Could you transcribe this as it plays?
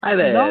Hi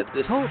there, Blog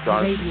this is Talk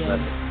Jonathan Radio.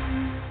 Smith.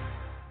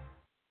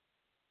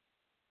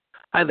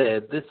 Hi there,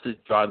 this is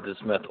Jonathan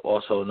Smith,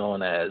 also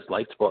known as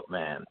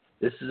LightSportMan.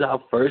 This is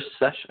our first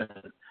session,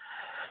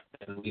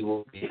 and we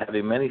will be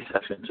having many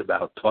sessions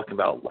about talking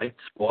about light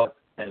sport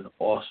and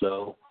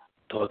also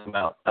talking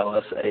about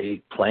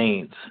LSA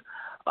planes.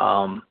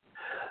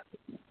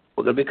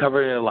 We're going to be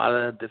covering a lot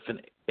of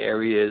different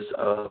areas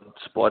of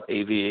sport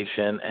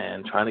aviation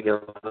and trying to get a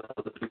lot of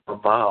other people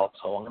involved.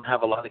 So I'm going to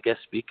have a lot of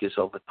guest speakers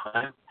over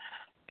time.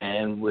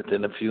 And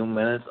within a few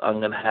minutes, I'm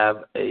going to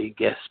have a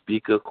guest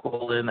speaker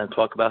call in and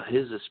talk about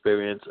his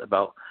experience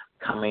about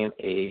becoming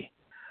a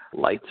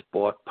light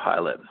sport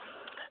pilot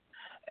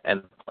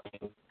and the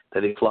plane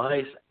that he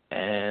flies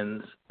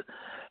and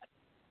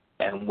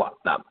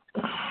whatnot.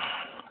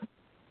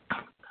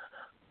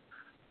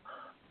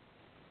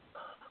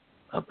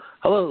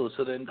 Hello.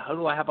 So then, how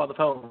do I have on the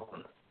phone?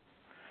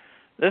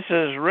 This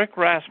is Rik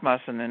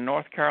Rasmussen in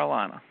North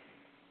Carolina.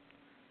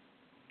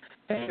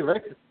 Hey,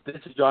 Rick, this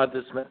is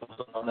Jonathan Smith,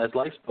 also known as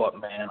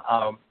LightSportMan.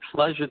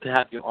 Pleasure to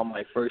have you on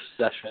my first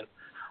session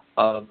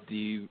of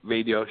the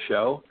radio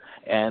show.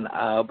 And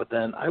but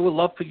then I would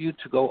love for you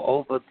to go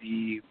over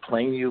the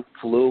plane you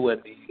flew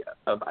and the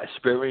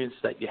experience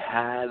that you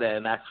had,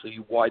 and actually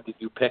why did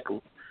you pick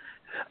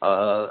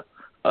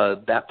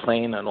that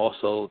plane and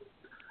also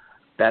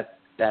that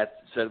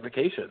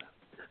certification.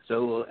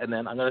 So, and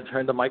then I'm going to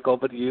turn the mic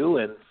over to you,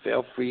 and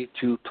feel free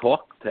to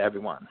talk to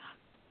everyone.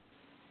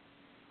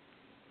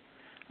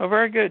 Well,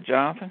 very good,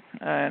 Jonathan,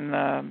 and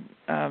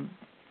I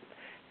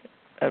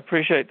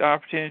appreciate the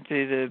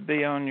opportunity to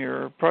be on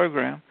your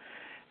program.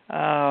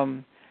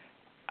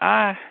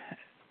 I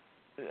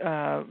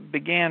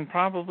began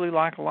probably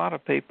like a lot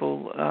of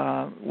people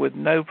with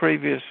no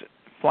previous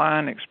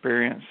flying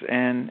experience,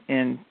 and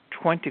in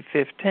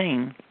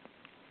 2015,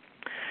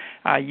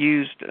 I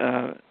used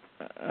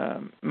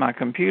my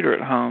computer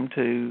at home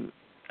to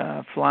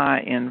fly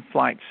in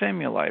flight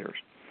simulators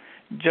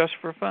just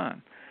for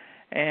fun.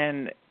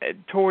 And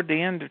toward the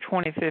end of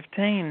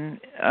 2015,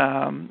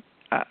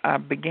 I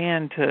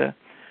began to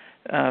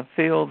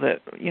feel that,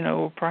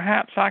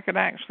 perhaps I could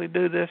actually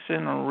do this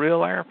in a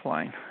real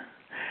airplane.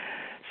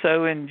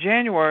 So in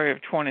January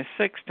of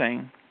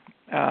 2016,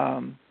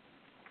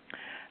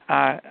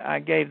 I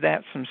gave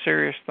that some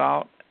serious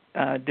thought,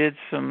 did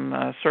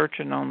some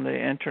searching on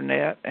the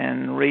internet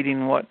and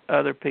reading what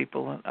other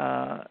people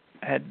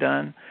had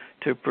done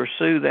to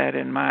pursue that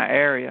in my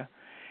area,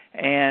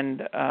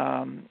 and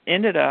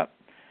ended up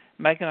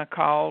making a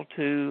call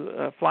to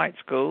a flight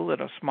school at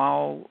a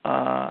small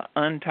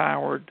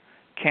untowered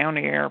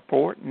county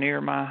airport near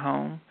my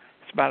home.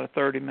 It's about a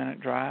 30-minute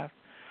drive,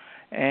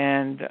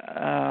 and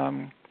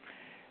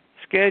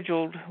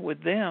scheduled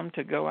with them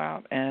to go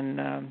out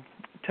and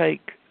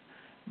take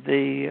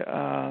the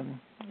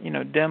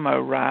demo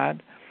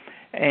ride.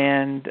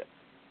 And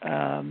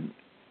on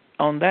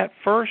that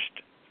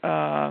first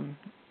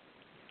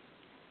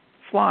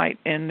flight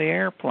in the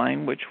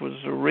airplane, which was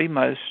a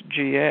Remos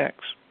GX,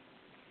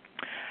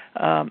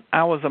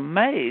 I was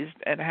amazed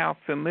at how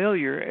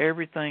familiar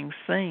everything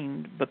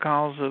seemed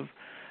because of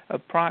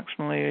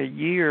approximately a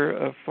year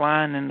of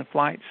flying in the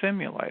flight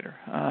simulator.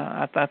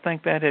 I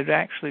think that had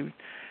actually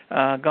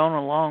gone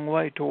a long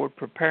way toward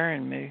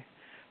preparing me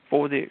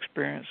for the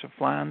experience of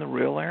flying the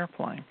real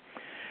airplane.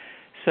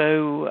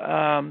 So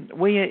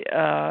we,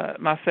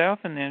 myself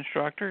and the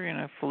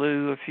instructor,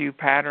 flew a few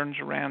patterns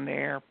around the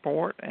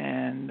airport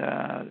and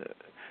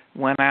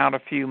went out a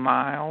few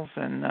miles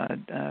and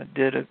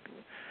did a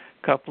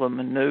couple of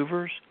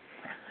maneuvers,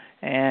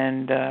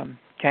 and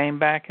came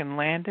back and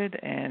landed,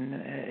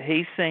 and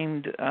he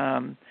seemed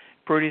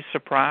pretty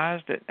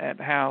surprised at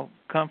how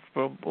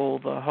comfortable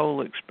the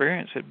whole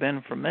experience had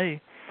been for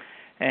me.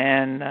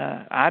 And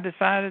I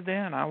decided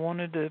then I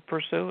wanted to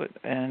pursue it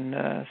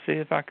and see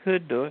if I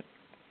could do it.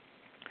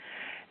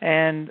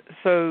 And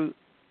so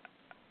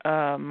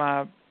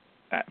my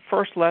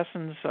first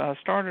lessons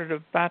started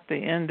about the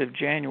end of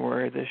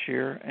January this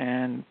year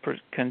and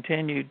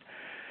continued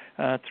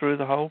through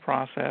the whole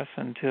process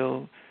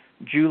until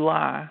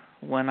July,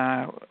 when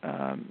I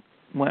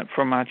went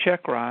for my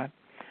check ride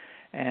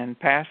and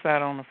passed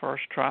that on the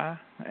first try,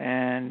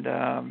 and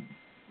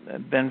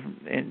been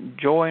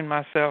enjoying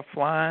myself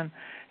flying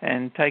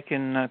and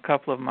taking a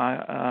couple of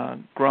my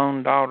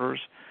grown daughters.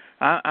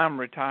 I'm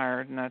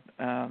retired, and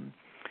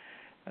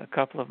a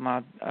couple of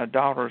my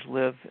daughters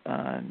live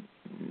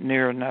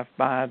near enough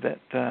by that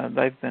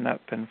they've been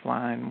up and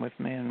flying with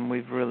me, and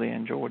we've really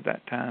enjoyed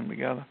that time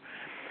together.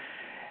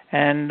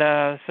 And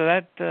so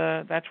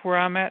that's where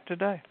I'm at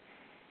today.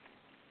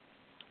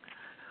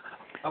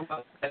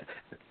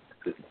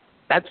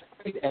 That's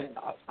great. And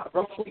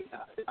roughly,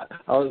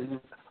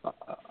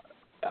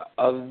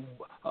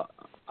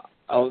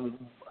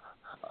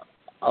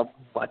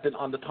 but then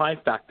on the time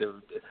factor,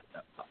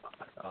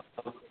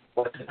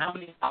 how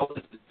many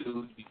hours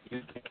do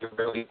you think you're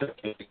really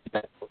taking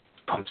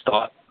from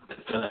start to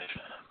finish?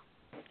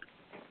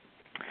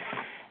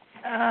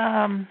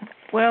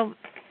 Well,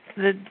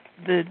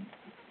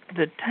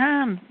 the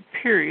time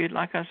period,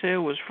 like I said,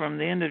 was from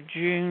the end of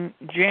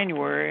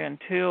January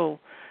until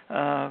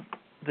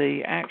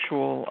the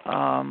actual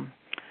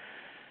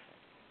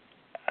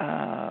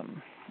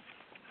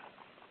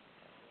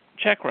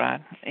check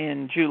ride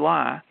in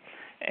July.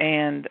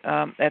 And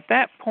at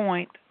that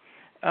point,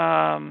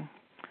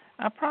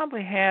 I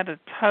probably had a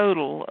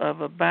total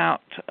of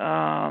about,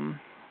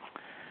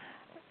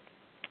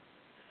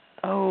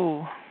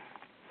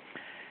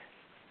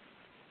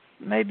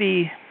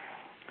 maybe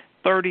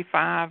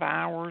 35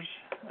 hours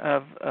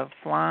of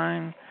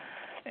flying,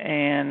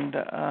 and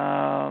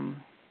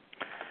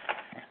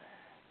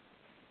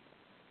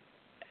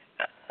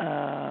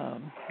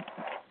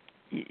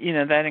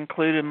that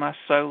included my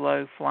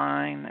solo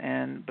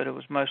flying, but it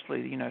was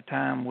mostly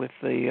time with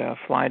the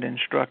flight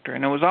instructor,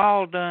 and it was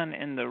all done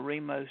in the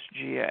Remos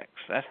GX.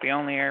 That's the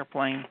only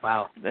airplane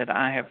that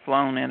I have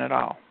flown in at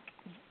all.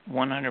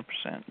 100%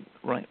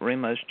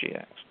 Remos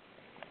GX.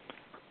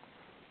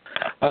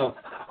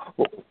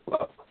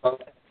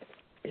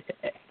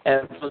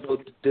 And so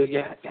do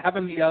you have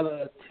any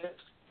other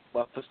tips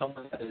for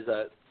someone that is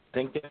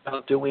thinking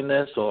about doing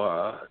this,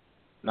 or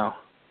no?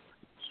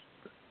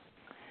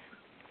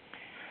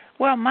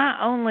 Well, my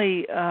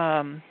only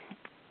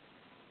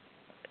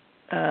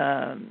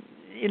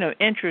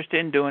interest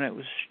in doing it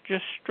was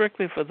just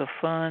strictly for the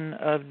fun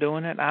of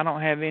doing it. I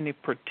don't have any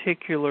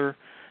particular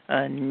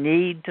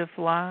need to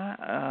fly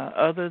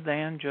other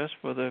than just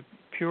for the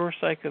pure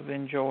sake of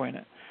enjoying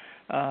it.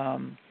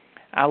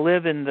 I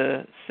live in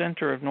the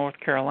center of North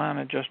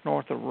Carolina, just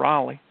north of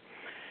Raleigh,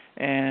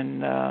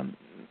 and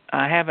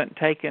I haven't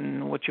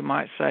taken what you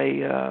might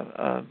say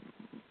a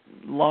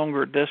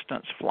longer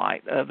distance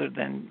flight other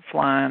than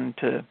flying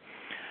to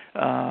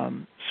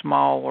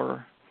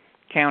smaller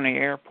county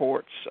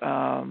airports,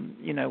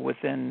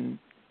 within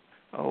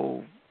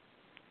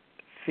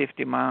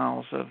 50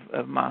 miles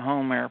of my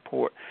home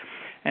airport.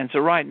 And so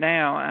right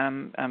now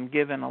I'm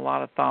giving a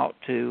lot of thought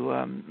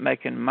to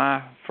making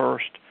my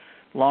first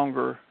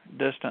longer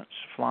distance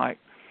flight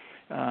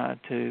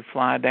to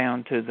fly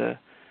down to the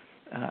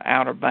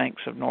Outer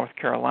Banks of North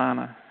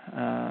Carolina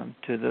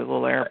to the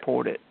little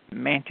airport at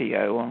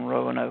Manteo on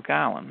Roanoke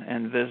Island,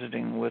 and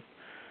visiting with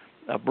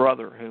a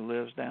brother who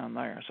lives down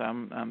there. So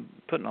I'm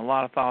putting a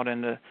lot of thought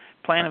into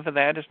planning for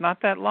that. It's not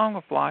that long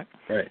a flight,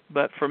 right,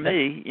 but for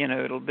me,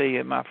 it'll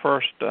be my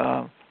first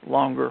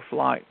longer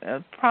flight.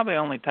 It'll probably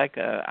only take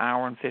an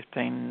hour and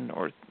 15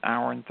 or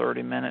hour and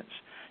 30 minutes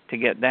to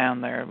get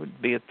down there. It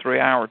would be a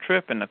 3-hour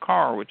trip in the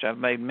car, which I've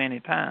made many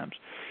times.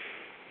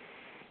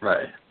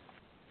 Right.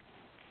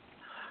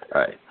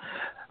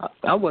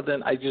 Well,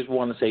 then I just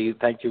want to say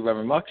thank you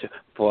very much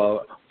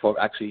for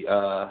actually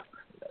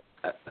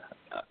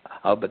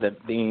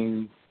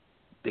being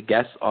the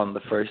guest on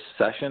the first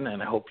session,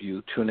 and I hope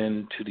you tune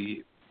in to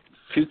the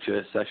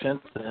future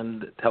sessions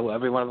and tell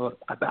everyone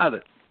about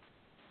it.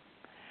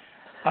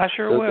 I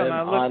sure will, and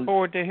I look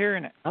forward to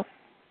hearing it.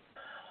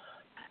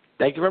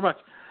 Thank you very much.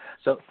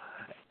 So,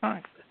 all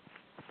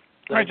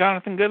right,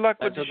 Jonathan, good luck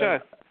with the show.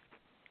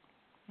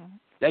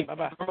 Thank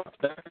Bye-bye. you very much.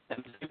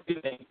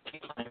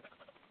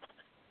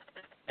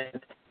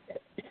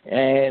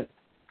 And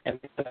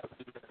this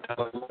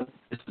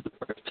is the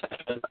first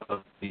session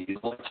of the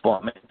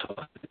LightSportMan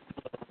talk.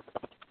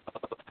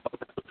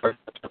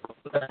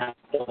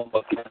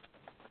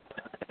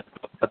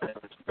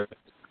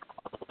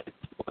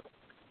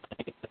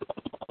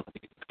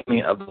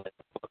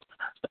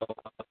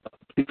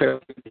 Be fair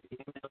to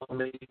email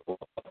me or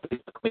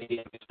Facebook me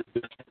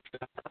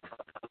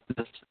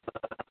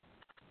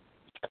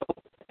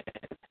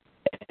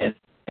and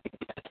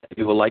if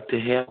you would like to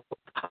hear,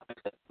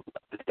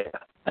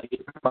 thank you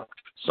very much.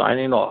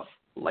 Signing off,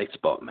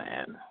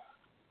 LightSportMan.